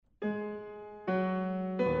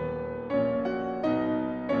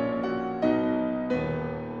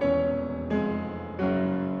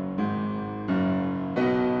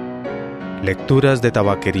Lecturas de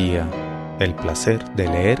tabaquería. El placer de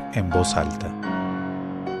leer en voz alta.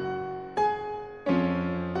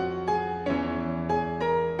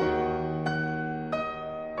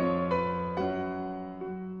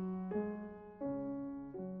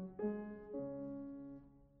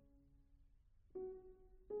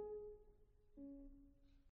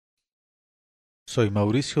 Soy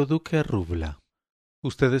Mauricio Duque Arrubla.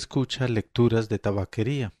 Usted escucha Lecturas de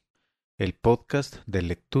tabaquería, el podcast de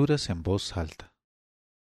lecturas en voz alta.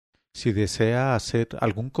 Si desea hacer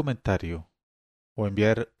algún comentario o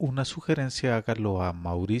enviar una sugerencia, hágalo a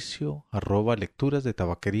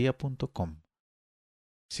mauricio@lecturasdetabaquería.com.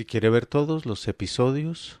 Si quiere ver todos los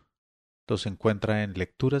episodios, los encuentra en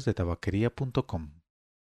lecturasdetabaquería.com.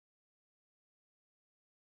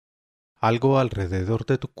 Algo alrededor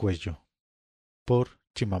de tu cuello, por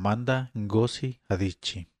Chimamanda Ngozi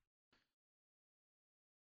Adichie.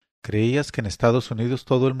 Creías que en Estados Unidos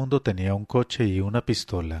todo el mundo tenía un coche y una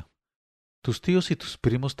pistola. Tus tíos y tus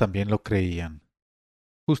primos también lo creían.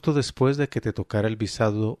 Justo después de que te tocara el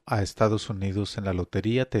visado a Estados Unidos en la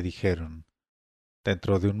lotería te dijeron: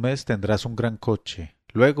 dentro de un mes tendrás un gran coche,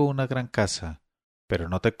 luego una gran casa, pero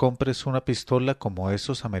no te compres una pistola como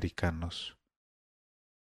esos americanos.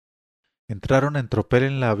 Entraron en tropel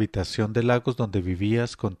en la habitación de Lagos donde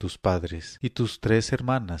vivías con tus padres y tus 3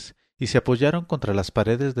 hermanas, y se apoyaron contra las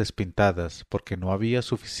paredes despintadas, porque no había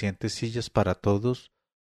suficientes sillas para todos,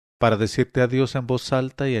 para decirte adiós en voz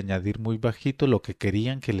alta y añadir muy bajito lo que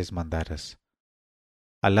querían que les mandaras.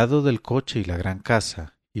 Al lado del coche y la gran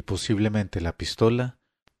casa, y posiblemente la pistola,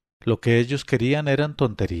 lo que ellos querían eran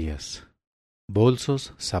tonterías.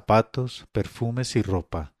 Bolsos, zapatos, perfumes y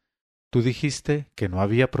ropa. Tú dijiste que no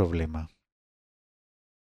había problema.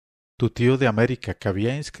 Tu tío de América, que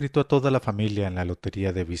había inscrito a toda la familia en la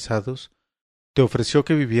lotería de visados, te ofreció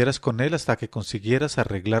que vivieras con él hasta que consiguieras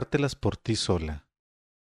arreglártelas por ti sola.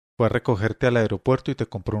 Fue a recogerte al aeropuerto y te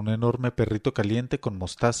compró un enorme perrito caliente con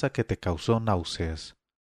mostaza que te causó náuseas.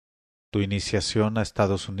 Tu iniciación a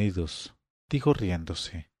Estados Unidos, dijo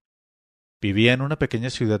riéndose. Vivía en una pequeña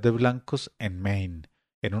ciudad de blancos en Maine,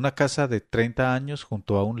 en una casa de 30 años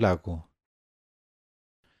junto a un lago.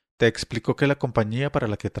 Te explicó que la compañía para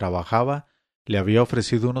la que trabajaba le había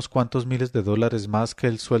ofrecido unos cuantos miles de dólares más que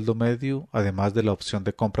el sueldo medio, además de la opción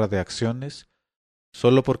de compra de acciones,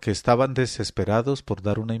 solo porque estaban desesperados por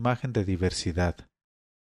dar una imagen de diversidad.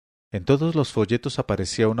 En todos los folletos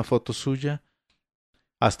aparecía una foto suya,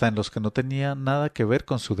 hasta en los que no tenía nada que ver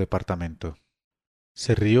con su departamento.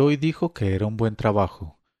 Se rió y dijo que era un buen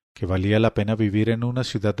trabajo, que valía la pena vivir en una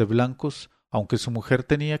ciudad de blancos, aunque su mujer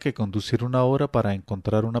tenía que conducir 1 hora para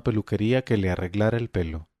encontrar una peluquería que le arreglara el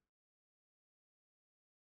pelo.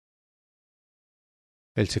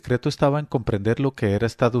 El secreto estaba en comprender lo que era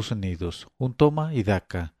Estados Unidos, un toma y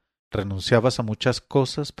daca. Renunciabas a muchas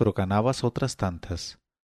cosas, pero ganabas otras tantas.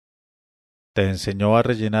 Te enseñó a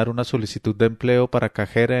rellenar una solicitud de empleo para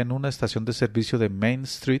cajera en una estación de servicio de Main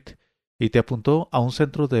Street y te apuntó a un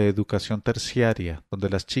centro de educación terciaria, donde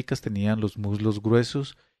las chicas tenían los muslos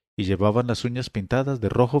gruesos y llevaban las uñas pintadas de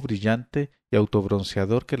rojo brillante y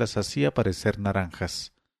autobronceador que las hacía parecer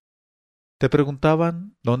naranjas. Te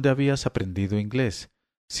preguntaban dónde habías aprendido inglés,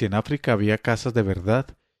 si en África había casas de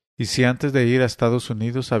verdad y si antes de ir a Estados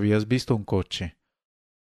Unidos habías visto un coche.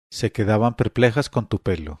 Se quedaban perplejas con tu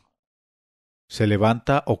pelo. ¿Se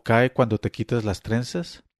levanta o cae cuando te quitas las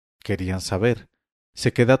trenzas? Querían saber.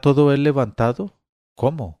 ¿Se queda todo él levantado?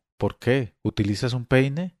 ¿Cómo? ¿Por qué? ¿Utilizas un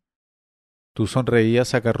peine? Tú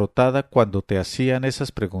sonreías agarrotada cuando te hacían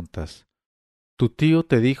esas preguntas. Tu tío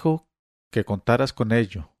te dijo que contaras con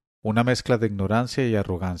ello. Una mezcla de ignorancia y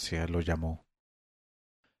arrogancia, lo llamó.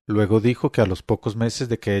 Luego dijo que a los pocos meses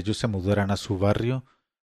de que ellos se mudaran a su barrio,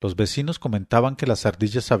 los vecinos comentaban que las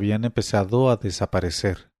ardillas habían empezado a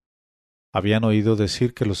desaparecer. Habían oído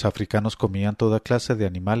decir que los africanos comían toda clase de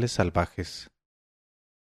animales salvajes.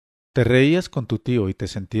 Te reías con tu tío y te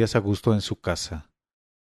sentías a gusto en su casa.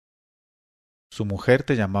 Su mujer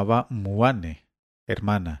te llamaba Muane,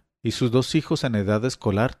 hermana, y sus 2 hijos en edad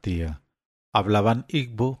escolar, tía. Hablaban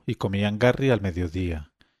Igbo y comían garri al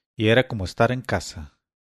mediodía, y era como estar en casa.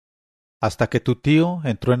 Hasta que tu tío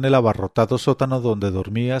entró en el abarrotado sótano donde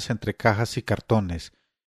dormías entre cajas y cartones,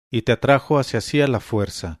 y te atrajo hacia sí a la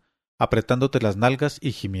fuerza, apretándote las nalgas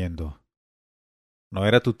y gimiendo. No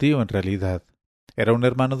era tu tío en realidad, era un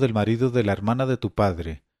hermano del marido de la hermana de tu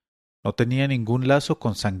padre. No tenía ningún lazo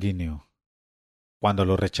consanguíneo. Cuando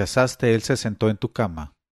lo rechazaste, él se sentó en tu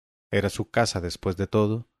cama. Era su casa después de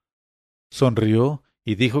todo. Sonrió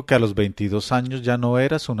y dijo que a los 22 años ya no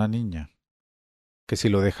eras una niña, que si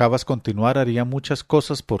lo dejabas continuar haría muchas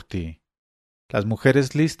cosas por ti. Las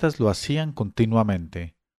mujeres listas lo hacían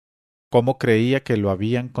continuamente. ¿Cómo creía que lo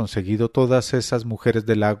habían conseguido todas esas mujeres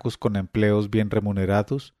de Lagos con empleos bien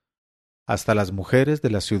remunerados? Hasta las mujeres de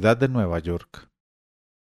la ciudad de Nueva York.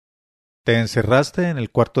 Te encerraste en el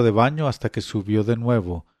cuarto de baño hasta que subió de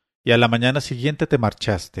nuevo, y a la mañana siguiente te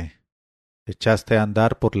marchaste. Echaste a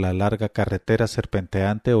andar por la larga carretera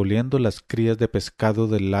serpenteante oliendo las crías de pescado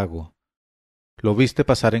del lago. Lo viste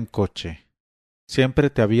pasar en coche. Siempre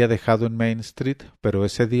te había dejado en Main Street, pero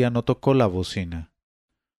ese día no tocó la bocina.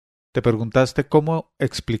 Te preguntaste cómo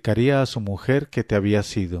explicaría a su mujer que te había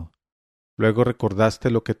ido. Luego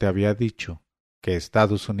recordaste lo que te había dicho, que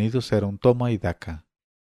Estados Unidos era un toma y daca.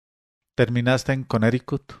 Terminaste en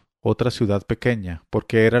Connecticut, otra ciudad pequeña,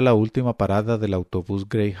 porque era la última parada del autobús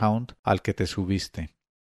Greyhound al que te subiste.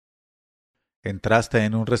 Entraste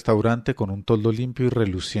en un restaurante con un toldo limpio y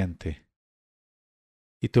reluciente,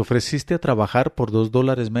 y te ofreciste a trabajar por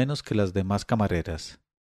 $2 menos que las demás camareras.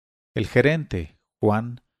 El gerente,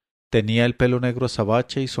 Juan, tenía el pelo negro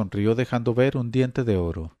azabache y sonrió dejando ver un diente de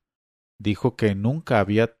oro. Dijo que nunca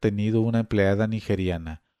había tenido una empleada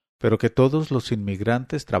nigeriana, pero que todos los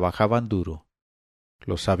inmigrantes trabajaban duro.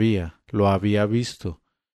 Lo sabía, lo había visto,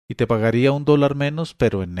 y te pagaría $1 menos,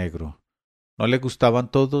 pero en negro. No le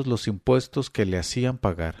gustaban todos los impuestos que le hacían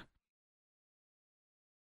pagar.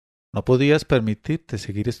 No podías permitirte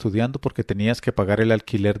seguir estudiando porque tenías que pagar el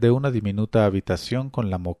alquiler de una diminuta habitación con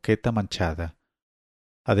la moqueta manchada.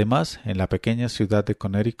 Además, en la pequeña ciudad de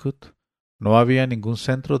Connecticut, no había ningún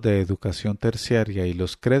centro de educación terciaria y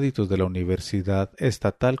los créditos de la universidad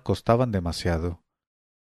estatal costaban demasiado.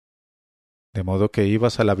 De modo que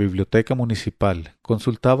ibas a la biblioteca municipal,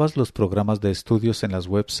 consultabas los programas de estudios en las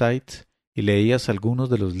websites y leías algunos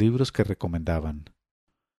de los libros que recomendaban.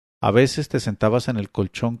 A veces te sentabas en el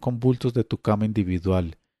colchón con bultos de tu cama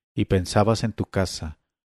individual y pensabas en tu casa,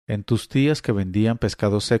 en tus tías que vendían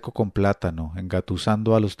pescado seco con plátano,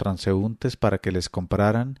 engatusando a los transeúntes para que les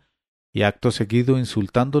compraran y acto seguido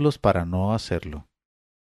insultándolos para no hacerlo.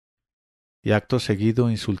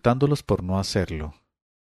 por no hacerlo.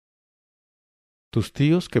 Tus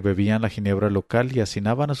tíos que bebían la ginebra local y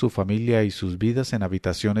hacinaban a su familia y sus vidas en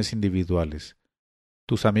habitaciones individuales.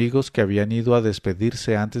 Tus amigos que habían ido a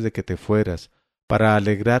despedirse antes de que te fueras, para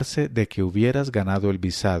alegrarse de que hubieras ganado el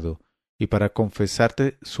visado y para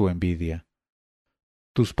confesarte su envidia.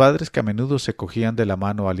 Tus padres que a menudo se cogían de la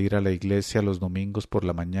mano al ir a la iglesia los domingos por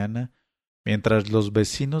la mañana, mientras los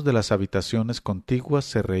vecinos de las habitaciones contiguas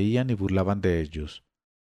se reían y burlaban de ellos.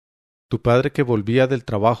 Tu padre que volvía del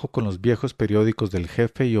trabajo con los viejos periódicos del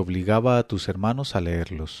jefe y obligaba a tus hermanos a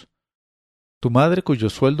leerlos. Tu madre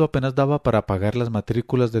cuyo sueldo apenas daba para pagar las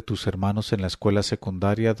matrículas de tus hermanos en la escuela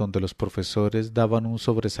secundaria donde los profesores daban un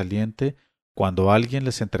sobresaliente cuando alguien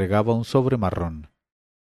les entregaba un sobre marrón.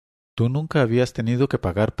 Tú nunca habías tenido que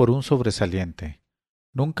pagar por un sobresaliente.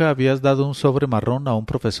 Nunca habías dado un sobre marrón a un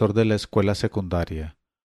profesor de la escuela secundaria.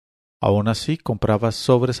 Aun así, comprabas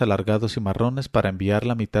sobres alargados y marrones para enviar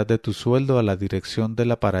la mitad de tu sueldo a la dirección de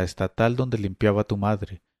la paraestatal donde limpiaba tu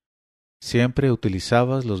madre. Siempre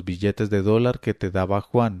utilizabas los billetes de $1 que te daba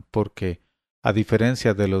Juan porque, a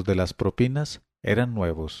diferencia de los de las propinas, eran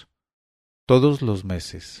nuevos. Todos los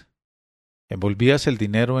meses. Envolvías el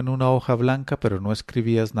dinero en una hoja blanca pero no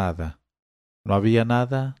escribías nada. No había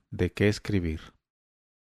nada de qué escribir.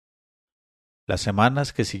 Las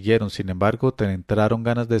semanas que siguieron, sin embargo, te entraron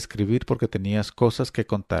ganas de escribir porque tenías cosas que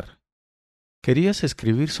contar. Querías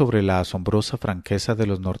escribir sobre la asombrosa franqueza de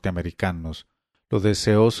los norteamericanos, lo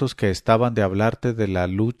deseosos que estaban de hablarte de la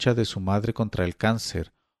lucha de su madre contra el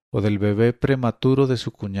cáncer o del bebé prematuro de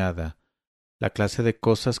su cuñada, la clase de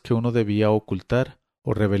cosas que uno debía ocultar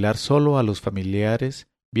o revelar solo a los familiares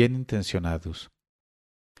bien intencionados.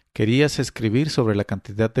 Querías escribir sobre la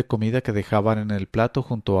cantidad de comida que dejaban en el plato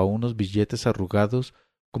junto a unos billetes arrugados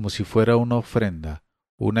como si fuera una ofrenda,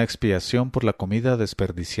 una expiación por la comida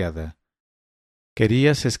desperdiciada.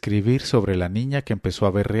 Querías escribir sobre la niña que empezó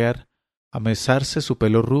a berrear, a mesarse su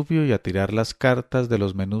pelo rubio y a tirar las cartas de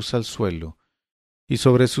los menús al suelo, y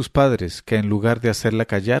sobre sus padres que en lugar de hacerla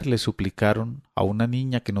callar le suplicaron a una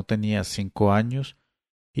niña que no tenía 5 años,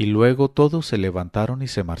 y luego todos se levantaron y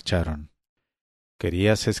se marcharon.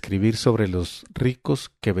 Querías escribir sobre los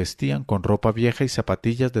ricos que vestían con ropa vieja y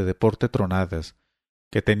zapatillas de deporte tronadas,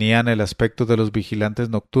 que tenían el aspecto de los vigilantes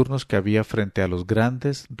nocturnos que había frente a los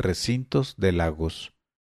grandes recintos de Lagos.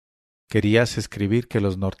 Querías escribir que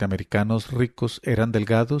los norteamericanos ricos eran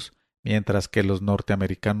delgados, mientras que los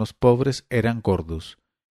norteamericanos pobres eran gordos,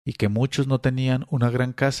 y que muchos no tenían una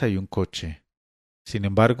gran casa y un coche. Sin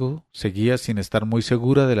embargo, seguías sin estar muy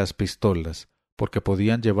segura de las pistolas, porque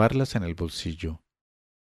podían llevarlas en el bolsillo.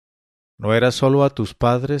 No era solo a tus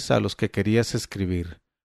padres a los que querías escribir,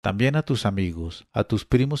 también a tus amigos, a tus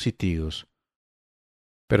primos y tíos.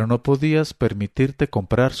 Pero no podías permitirte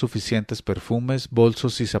comprar suficientes perfumes,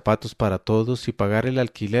 bolsos y zapatos para todos y pagar el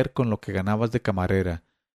alquiler con lo que ganabas de camarera,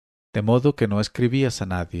 de modo que no escribías a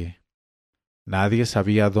nadie. Nadie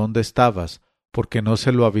sabía dónde estabas, porque no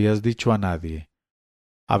se lo habías dicho a nadie.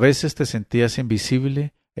 A veces te sentías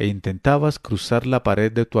invisible e intentabas cruzar la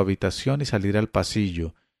pared de tu habitación y salir al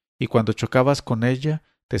pasillo, y cuando chocabas con ella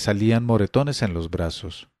te salían moretones en los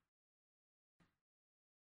brazos.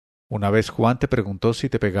 Una vez Juan te preguntó si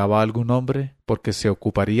te pegaba algún hombre porque se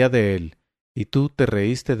ocuparía de él, y tú te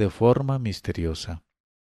reíste de forma misteriosa.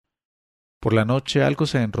 Por la noche algo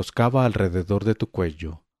se enroscaba alrededor de tu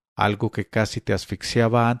cuello, algo que casi te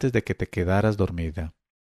asfixiaba antes de que te quedaras dormida.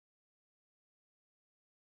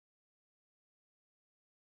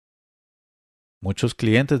 Muchos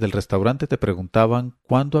clientes del restaurante te preguntaban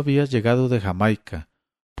cuándo habías llegado de Jamaica,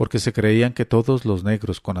 porque se creían que todos los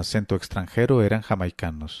negros con acento extranjero eran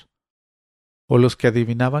jamaicanos. O los que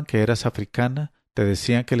adivinaban que eras africana te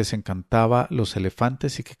decían que les encantaba los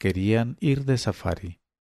elefantes y que querían ir de safari.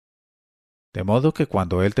 De modo que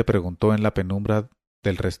cuando él te preguntó en la penumbra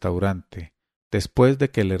del restaurante, después de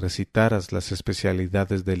que le recitaras las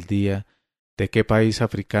especialidades del día, de qué país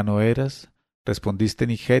africano eras, respondiste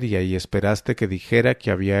Nigeria y esperaste que dijera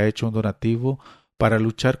que había hecho un donativo para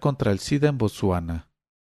luchar contra el SIDA en Botsuana.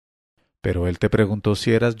 Pero él te preguntó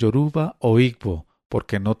si eras Yoruba o Igbo,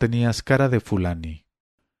 porque no tenías cara de fulani.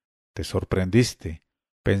 Te sorprendiste.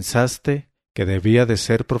 Pensaste que debía de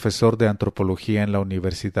ser profesor de antropología en la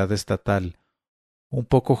Universidad Estatal, un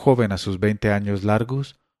poco joven a sus 20 años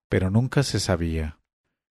largos, pero nunca se sabía.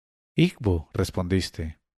 Igbo,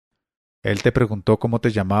 respondiste. Él te preguntó cómo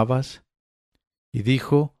te llamabas y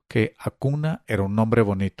dijo que Acuna era un nombre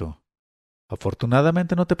bonito.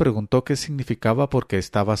 Afortunadamente no te preguntó qué significaba porque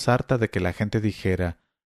estabas harta de que la gente dijera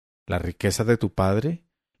 ¿la riqueza de tu padre?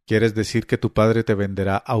 ¿Quieres decir que tu padre te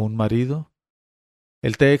venderá a un marido?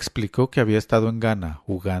 Él te explicó que había estado en Ghana,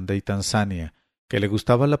 Uganda y Tanzania, que le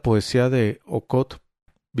gustaba la poesía de Okot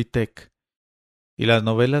Bitek y las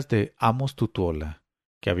novelas de Amos Tutuola,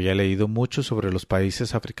 que había leído mucho sobre los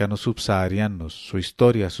países africanos subsaharianos, su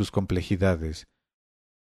historia, sus complejidades.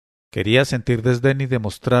 Quería sentir desdén y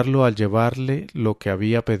demostrarlo al llevarle lo que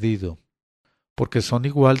había pedido, porque son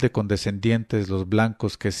igual de condescendientes los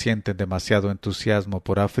blancos que sienten demasiado entusiasmo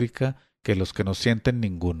por África que los que no sienten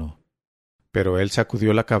ninguno. Pero él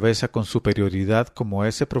sacudió la cabeza con superioridad como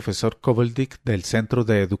ese profesor Koveldick del Centro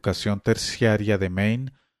de Educación Terciaria de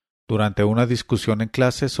Maine durante una discusión en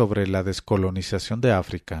clase sobre la descolonización de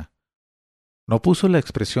África. No puso la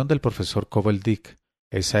expresión del profesor Koveldick,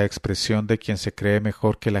 esa expresión de quien se cree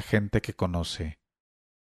mejor que la gente que conoce.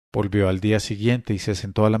 Volvió al día siguiente y se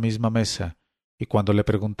sentó a la misma mesa, y cuando le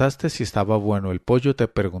preguntaste si estaba bueno el pollo te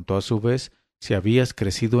preguntó a su vez si habías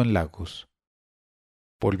crecido en Lagos.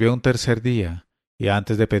 Volvió un tercer día, y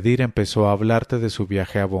antes de pedir empezó a hablarte de su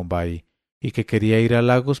viaje a Bombay, y que quería ir a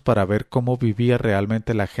Lagos para ver cómo vivía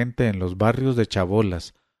realmente la gente en los barrios de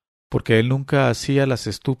chabolas, porque él nunca hacía las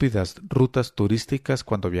estúpidas rutas turísticas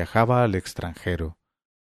cuando viajaba al extranjero.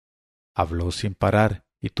 Habló sin parar,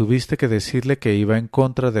 y tuviste que decirle que iba en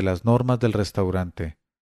contra de las normas del restaurante.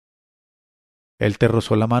 Él te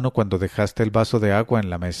rozó la mano cuando dejaste el vaso de agua en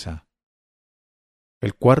la mesa.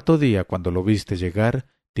 El cuarto día, cuando lo viste llegar,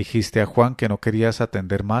 dijiste a Juan que no querías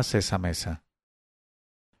atender más esa mesa.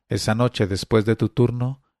 Esa noche, después de tu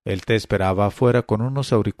turno, él te esperaba afuera con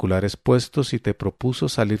unos auriculares puestos y te propuso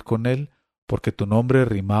salir con él porque tu nombre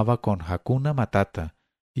rimaba con Hakuna Matata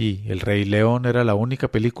y El Rey León era la única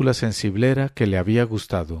película sensiblera que le había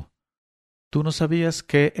gustado. Tú no sabías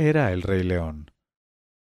qué era El Rey León.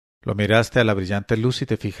 Lo miraste a la brillante luz y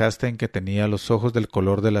te fijaste en que tenía los ojos del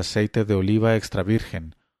color del aceite de oliva extra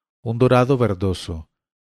virgen, un dorado verdoso.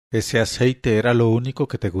 Ese aceite era lo único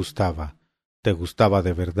que te gustaba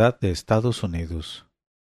de verdad de Estados Unidos.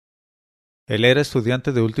 Él era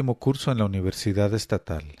estudiante de último curso en la Universidad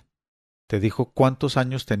Estatal. Te dijo cuántos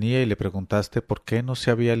años tenía y le preguntaste por qué no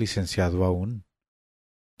se había licenciado aún.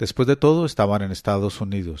 Después de todo estaban en Estados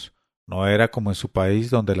Unidos. No era como en su país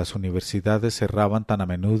donde las universidades cerraban tan a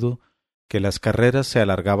menudo que las carreras se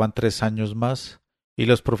alargaban 3 años más y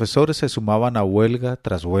los profesores se sumaban a huelga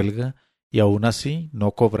tras huelga y aún así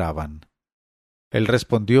no cobraban. Él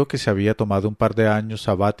respondió que se había tomado un par de años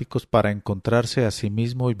sabáticos para encontrarse a sí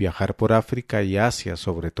mismo y viajar por África y Asia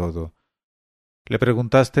sobre todo. Le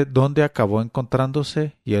preguntaste dónde acabó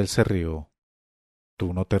encontrándose y él se rió.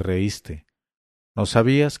 Tú no te reíste. No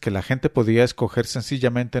sabías que la gente podía escoger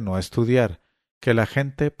sencillamente no estudiar, que la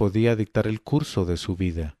gente podía dictar el curso de su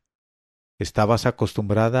vida. Estabas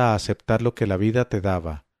acostumbrada a aceptar lo que la vida te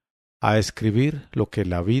daba, a escribir lo que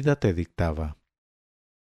la vida te dictaba.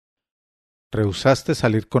 Rehusaste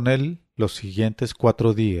salir con él los siguientes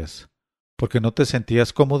 4 días, porque no te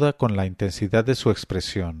sentías cómoda con la intensidad de su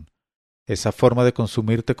expresión, esa forma de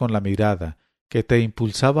consumirte con la mirada, que te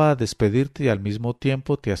impulsaba a despedirte y al mismo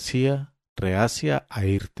tiempo te hacía reacia a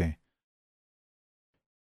irte.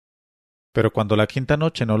 Pero cuando la quinta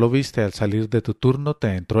noche no lo viste al salir de tu turno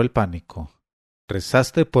te entró el pánico.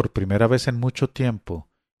 Rezaste por primera vez en mucho tiempo,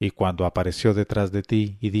 y cuando apareció detrás de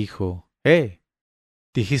ti y dijo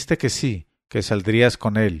dijiste que sí, que saldrías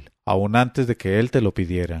con él, aun antes de que él te lo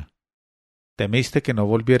pidiera. Temiste que no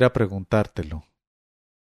volviera a preguntártelo.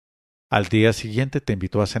 Al día siguiente te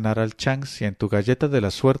invitó a cenar al Chang's y en tu galleta de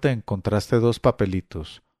la suerte encontraste 2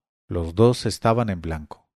 papelitos. Los 2 estaban en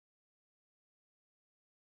blanco.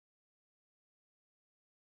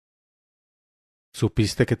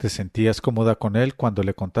 Supiste que te sentías cómoda con él cuando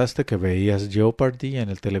le contaste que veías Jeopardy en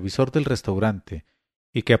el televisor del restaurante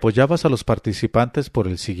y que apoyabas a los participantes por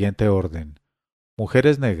el siguiente orden: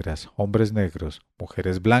 mujeres negras, hombres negros,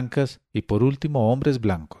 mujeres blancas y por último hombres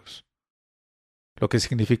blancos. Lo que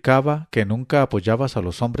significaba que nunca apoyabas a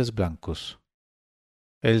los hombres blancos.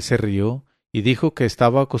 Él se rió y dijo que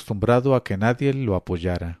estaba acostumbrado a que nadie lo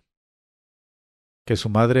apoyara, que su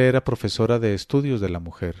madre era profesora de estudios de la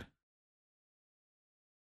mujer.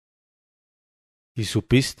 Y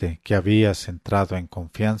supiste que habías entrado en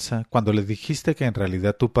confianza cuando le dijiste que en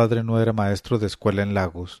realidad tu padre no era maestro de escuela en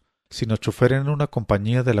Lagos, sino chofer en una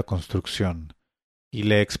compañía de la construcción, y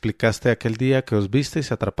le explicaste aquel día que os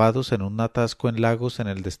visteis atrapados en un atasco en Lagos en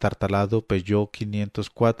el destartalado Peugeot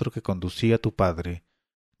 504 que conducía tu padre.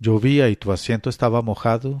 Llovía y tu asiento estaba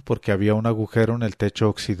mojado porque había un agujero en el techo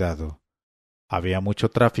oxidado. Había mucho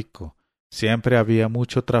tráfico, siempre había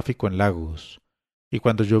mucho tráfico en Lagos, y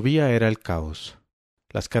cuando llovía era el caos.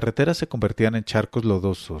 Las carreteras se convertían en charcos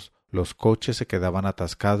lodosos, los coches se quedaban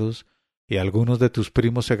atascados, y algunos de tus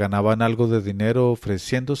primos se ganaban algo de dinero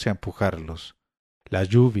ofreciéndose a empujarlos. La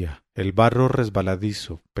lluvia, el barro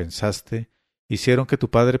resbaladizo, pensaste, hicieron que tu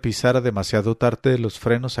padre pisara demasiado tarde los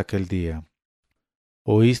frenos aquel día.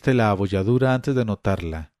 Oíste la abolladura antes de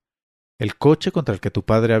notarla. El coche contra el que tu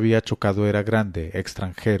padre había chocado era grande,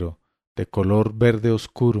 extranjero, de color verde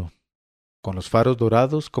oscuro, con los faros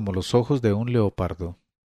dorados como los ojos de un leopardo.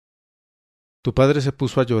 Tu padre se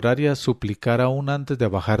puso a llorar y a suplicar aún antes de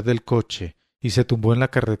bajar del coche, y se tumbó en la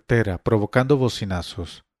carretera, provocando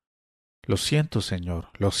bocinazos. Lo siento,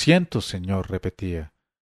 señor, repetía.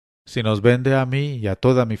 Si nos vende a mí y a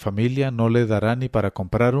toda mi familia, no le dará ni para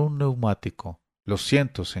comprar un neumático. Lo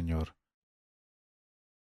siento, señor.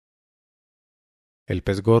 El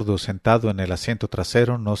pez gordo, sentado en el asiento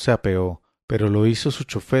trasero, no se apeó, pero lo hizo su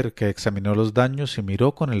chofer, que examinó los daños y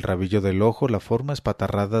miró con el rabillo del ojo la forma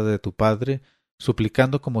espatarrada de tu padre,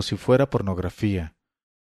 suplicando como si fuera pornografía,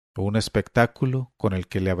 un espectáculo con el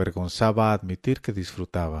que le avergonzaba admitir que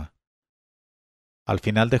disfrutaba. Al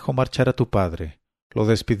final dejó marchar a tu padre, lo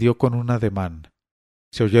despidió con un ademán.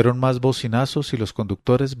 Se oyeron más bocinazos y los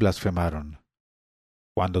conductores blasfemaron.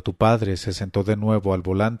 Cuando tu padre se sentó de nuevo al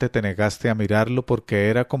volante te negaste a mirarlo porque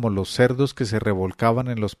era como los cerdos que se revolcaban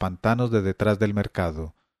en los pantanos de detrás del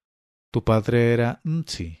mercado. Tu padre era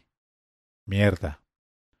Ntsi. Mierda.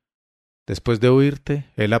 Después de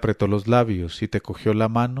oírte, él apretó los labios y te cogió la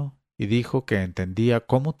mano y dijo que entendía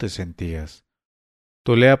cómo te sentías.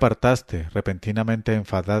 Tú le apartaste, repentinamente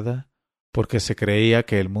enfadada, porque se creía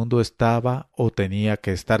que el mundo estaba o tenía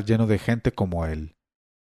que estar lleno de gente como él.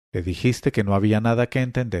 Le dijiste que no había nada que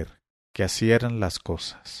entender, que así eran las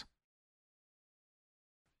cosas.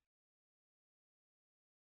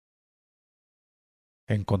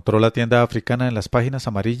 Encontró la tienda africana en las páginas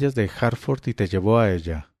amarillas de Hartford y te llevó a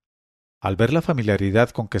ella. Al ver la familiaridad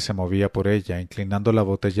con que se movía por ella, inclinando la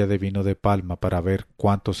botella de vino de palma para ver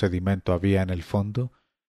cuánto sedimento había en el fondo,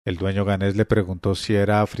 el dueño ganés le preguntó si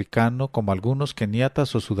era africano como algunos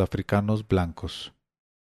keniatas o sudafricanos blancos.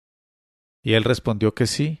 Y él respondió que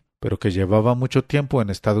sí, pero que llevaba mucho tiempo en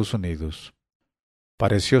Estados Unidos.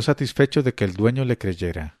 Pareció satisfecho de que el dueño le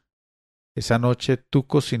creyera. Esa noche tú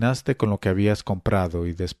cocinaste con lo que habías comprado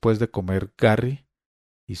y después de comer garri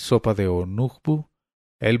y sopa de onugbu,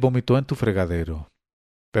 él vomitó en tu fregadero.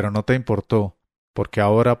 Pero no te importó, porque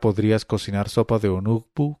ahora podrías cocinar sopa de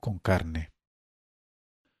onugbu con carne.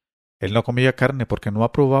 Él no comía carne porque no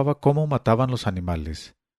aprobaba cómo mataban los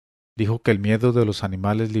animales. Dijo que el miedo de los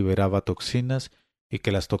animales liberaba toxinas y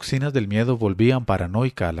que las toxinas del miedo volvían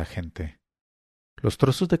paranoica a la gente. Los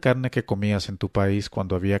trozos de carne que comías en tu país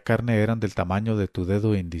cuando había carne eran del tamaño de tu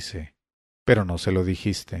dedo índice, pero no se lo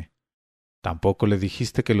dijiste. Tampoco le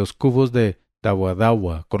dijiste que los cubos de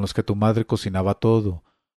dawa con los que tu madre cocinaba todo,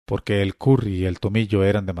 porque el curry y el tomillo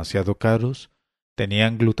eran demasiado caros,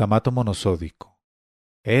 tenían glutamato monosódico.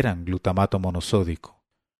 Eran glutamato monosódico.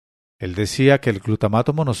 Él decía que el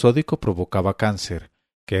glutamato monosódico provocaba cáncer,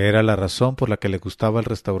 que era la razón por la que le gustaba el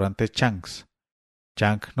restaurante Chang's.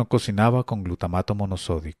 Chang no cocinaba con glutamato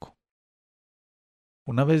monosódico.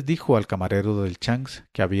 Una vez dijo al camarero del Chang's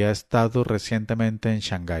que había estado recientemente en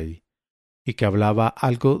Shanghái y que hablaba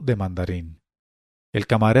algo de mandarín. El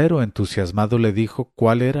camarero entusiasmado le dijo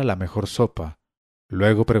cuál era la mejor sopa.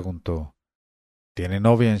 Luego preguntó: ¿Tiene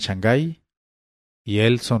novia en Shanghái? Y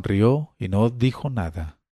él sonrió y no dijo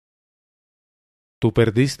nada. Tú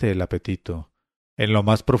perdiste el apetito. En lo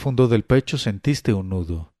más profundo del pecho sentiste un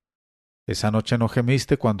nudo. Esa noche no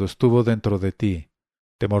gemiste cuando estuvo dentro de ti.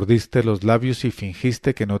 Te mordiste los labios y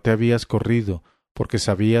fingiste que no te habías corrido porque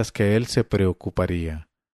sabías que él se preocuparía.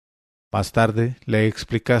 Más tarde le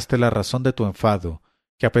explicaste la razón de tu enfado,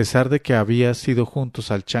 que a pesar de que habías ido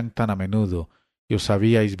juntos al Chang tan a menudo y os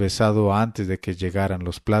habíais besado antes de que llegaran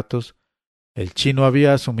los platos, el chino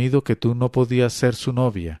había asumido que tú no podías ser su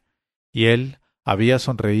novia, y él había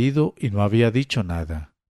sonreído y no había dicho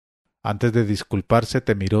nada. Antes de disculparse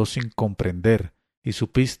te miró sin comprender y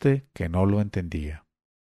supiste que no lo entendía.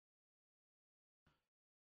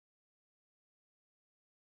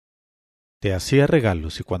 Te hacía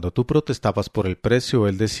regalos y cuando tú protestabas por el precio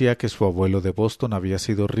él decía que su abuelo de Boston había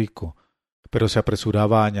sido rico, pero se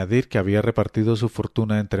apresuraba a añadir que había repartido su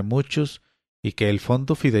fortuna entre muchos y que el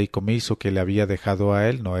fondo fideicomiso que le había dejado a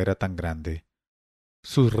él no era tan grande.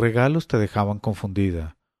 Sus regalos te dejaban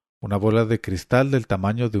confundida. Una bola de cristal del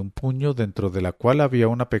tamaño de un puño dentro de la cual había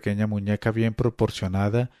una pequeña muñeca bien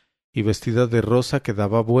proporcionada y vestida de rosa que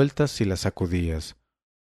daba vueltas si la sacudías.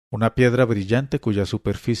 Una piedra brillante cuya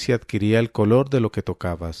superficie adquiría el color de lo que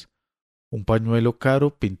tocabas. Un pañuelo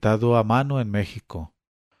caro pintado a mano en México.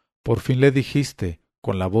 Por fin le dijiste,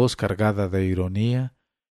 con la voz cargada de ironía,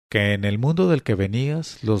 que en el mundo del que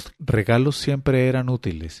venías los regalos siempre eran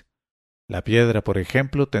útiles. La piedra, por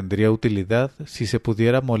ejemplo, tendría utilidad si se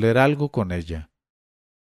pudiera moler algo con ella.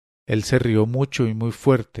 Él se rió mucho y muy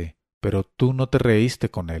fuerte, pero tú no te reíste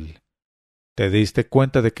con él. Te diste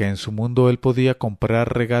cuenta de que en su mundo él podía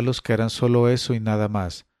comprar regalos que eran solo eso y nada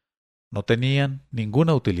más. No tenían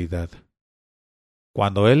ninguna utilidad.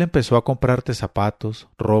 Cuando él empezó a comprarte zapatos,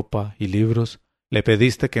 ropa y libros, le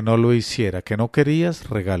pediste que no lo hiciera, que no querías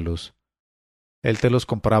regalos. Él te los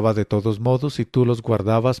compraba de todos modos y tú los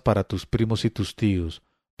guardabas para tus primos y tus tíos,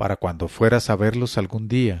 para cuando fueras a verlos algún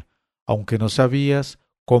día, aunque no sabías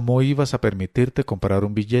cómo ibas a permitirte comprar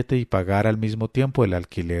un billete y pagar al mismo tiempo el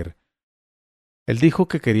alquiler. Él dijo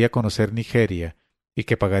que quería conocer Nigeria y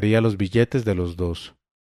que pagaría los billetes de los dos.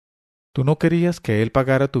 Tú no querías que él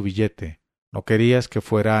pagara tu billete, no querías que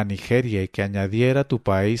fuera a Nigeria y que añadiera tu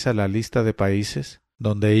país a la lista de países,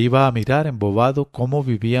 donde iba a mirar embobado cómo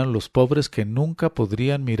vivían los pobres que nunca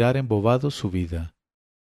podrían mirar embobado su vida.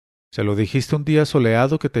 Se lo dijiste un día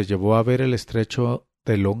soleado que te llevó a ver el estrecho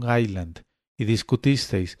de Long Island, y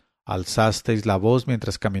discutisteis, alzasteis la voz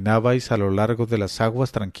mientras caminabais a lo largo de las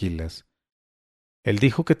aguas tranquilas. Él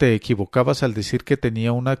dijo que te equivocabas al decir que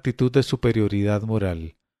tenía una actitud de superioridad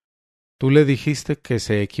moral. Tú le dijiste que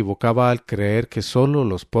se equivocaba al creer que sólo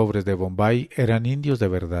los pobres de Bombay eran indios de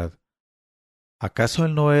verdad. ¿Acaso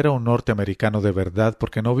él no era un norteamericano de verdad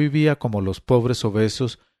porque no vivía como los pobres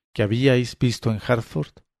obesos que habíais visto en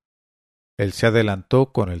Hartford? Él se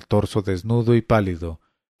adelantó con el torso desnudo y pálido,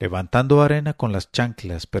 levantando arena con las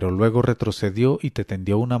chanclas, pero luego retrocedió y te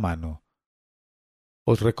tendió una mano.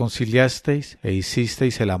 Os reconciliasteis e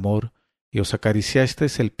hicisteis el amor y os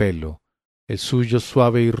acariciasteis el pelo, el suyo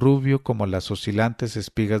suave y rubio como las oscilantes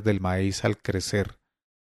espigas del maíz al crecer,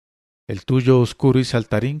 el tuyo oscuro y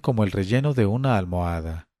saltarín como el relleno de una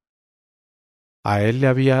almohada. A él le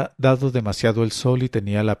había dado demasiado el sol y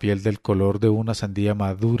tenía la piel del color de una sandía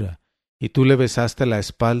madura, y tú le besaste la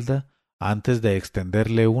espalda antes de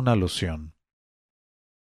extenderle una loción.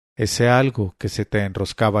 Ese algo que se te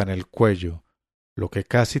enroscaba en el cuello, lo que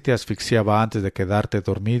casi te asfixiaba antes de quedarte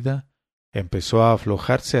dormida, empezó a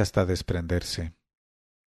aflojarse hasta desprenderse.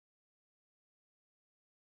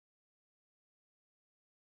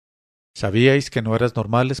 Sabíais que no eras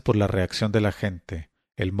normales por la reacción de la gente,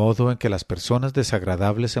 el modo en que las personas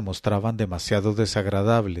desagradables se mostraban demasiado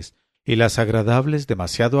desagradables y las agradables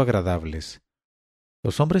demasiado agradables.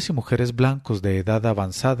 Los hombres y mujeres blancos de edad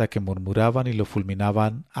avanzada que murmuraban y lo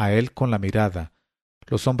fulminaban a él con la mirada,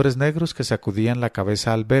 los hombres negros que sacudían la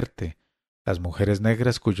cabeza al verte, las mujeres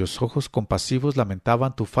negras cuyos ojos compasivos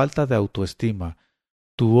lamentaban tu falta de autoestima,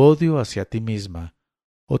 tu odio hacia ti misma,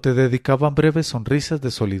 o te dedicaban breves sonrisas de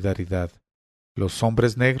solidaridad. Los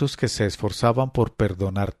hombres negros que se esforzaban por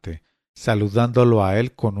perdonarte, saludándolo a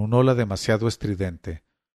él con un hola demasiado estridente.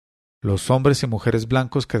 Los hombres y mujeres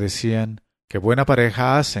blancos que decían «¡Qué buena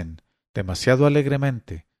pareja hacen!», demasiado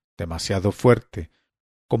alegremente, demasiado fuerte,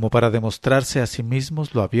 como para demostrarse a sí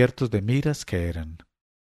mismos lo abiertos de miras que eran.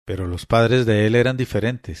 Pero los padres de él eran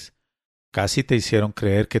diferentes. Casi te hicieron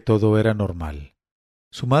creer que todo era normal.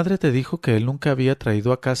 Su madre te dijo que él nunca había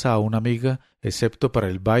traído a casa a una amiga excepto para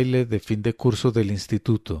el baile de fin de curso del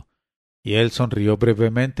instituto, y él sonrió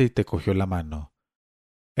brevemente y te cogió la mano.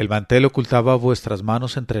 El mantel ocultaba vuestras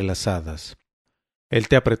manos entrelazadas. Él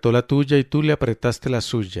te apretó la tuya y tú le apretaste la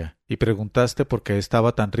suya, y preguntaste por qué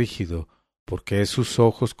estaba tan rígido, por qué sus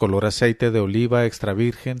ojos color aceite de oliva extra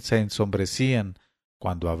virgen se ensombrecían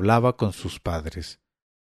cuando hablaba con sus padres.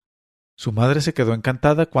 Su madre se quedó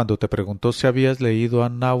encantada cuando te preguntó si habías leído a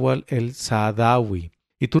Nawal el-Saadawi,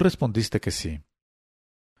 y tú respondiste que sí.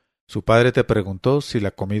 Su padre te preguntó si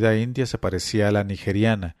la comida india se parecía a la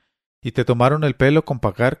nigeriana, y te tomaron el pelo con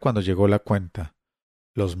pagar cuando llegó la cuenta.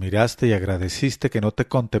 Los miraste y agradeciste que no te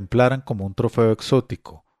contemplaran como un trofeo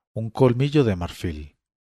exótico, un colmillo de marfil.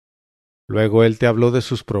 Luego él te habló de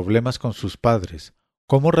sus problemas con sus padres,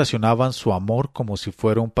 cómo racionaban su amor como si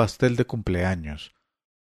fuera un pastel de cumpleaños,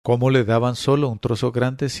 cómo le daban solo un trozo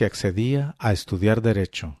grande si accedía a estudiar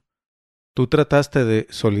derecho. Tú trataste de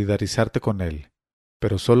solidarizarte con él,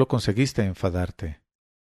 pero solo conseguiste enfadarte.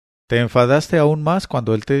 Te enfadaste aún más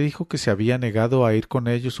cuando él te dijo que se había negado a ir con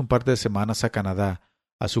ellos un par de semanas a Canadá,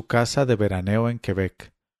 a su casa de veraneo en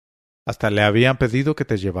Quebec. Hasta le habían pedido que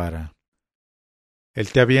te llevara.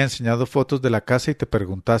 Él te había enseñado fotos de la casa y te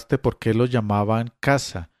preguntaste por qué lo llamaban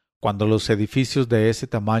casa, cuando los edificios de ese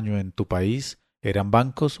tamaño en tu país eran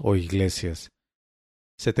bancos o iglesias.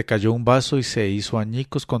 Se te cayó un vaso y se hizo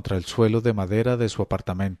añicos contra el suelo de madera de su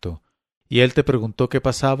apartamento, y él te preguntó qué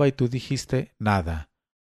pasaba y tú dijiste nada,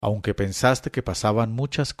 aunque pensaste que pasaban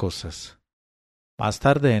muchas cosas. Más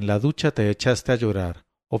tarde en la ducha te echaste a llorar,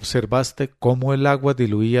 observaste cómo el agua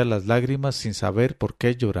diluía las lágrimas sin saber por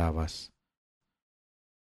qué llorabas.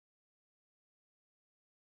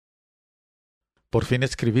 Por fin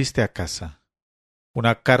escribiste a casa.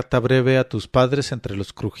 Una carta breve a tus padres entre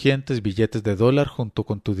los crujientes billetes de $1 junto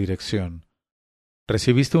con tu dirección.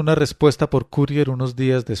 Recibiste una respuesta por courier unos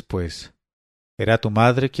días después. Era tu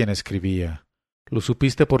madre quien escribía. Lo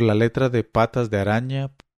supiste por la letra de patas de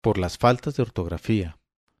araña, por las faltas de ortografía.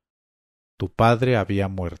 Tu padre había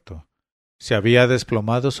muerto. Se había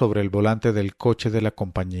desplomado sobre el volante del coche de la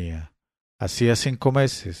compañía. Hacía 5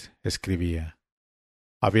 meses, escribía.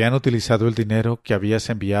 Habían utilizado el dinero que habías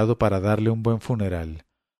enviado para darle un buen funeral.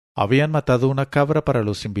 Habían matado una cabra para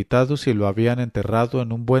los invitados y lo habían enterrado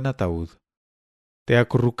en un buen ataúd. Te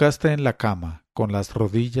acurrucaste en la cama, con las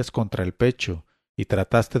rodillas contra el pecho, y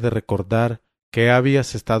trataste de recordar qué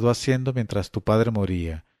habías estado haciendo mientras tu padre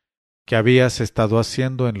moría, qué habías estado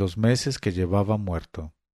haciendo en los meses que llevaba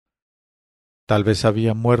muerto. Tal vez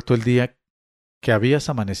había muerto el día que habías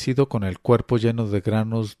amanecido con el cuerpo lleno de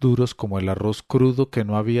granos duros como el arroz crudo que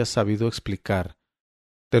no habías sabido explicar,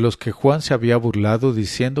 de los que Juan se había burlado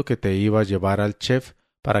diciendo que te iba a llevar al chef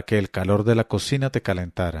para que el calor de la cocina te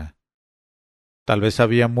calentara. Tal vez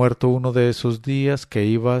había muerto uno de esos días que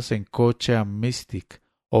ibas en coche a Mystic,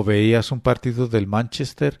 o veías un partido del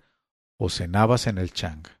Manchester, o cenabas en el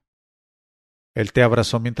Chang. Él te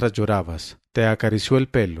abrazó mientras llorabas, te acarició el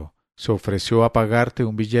pelo, se ofreció a pagarte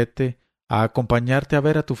un billete, a acompañarte a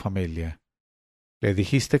ver a tu familia. Le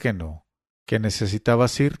dijiste que no, que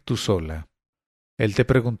necesitabas ir tú sola. Él te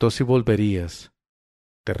preguntó si volverías.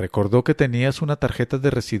 Te recordó que tenías una tarjeta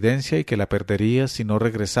de residencia y que la perderías si no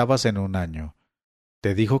regresabas en 1 año.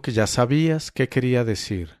 Te dijo que ya sabías qué quería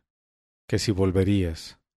decir, que si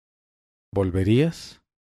volverías. ¿Volverías?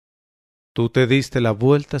 Tú te diste la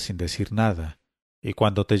vuelta sin decir nada, y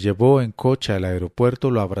cuando te llevó en coche al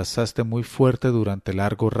aeropuerto lo abrazaste muy fuerte durante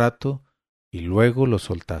largo rato y luego lo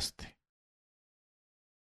soltaste.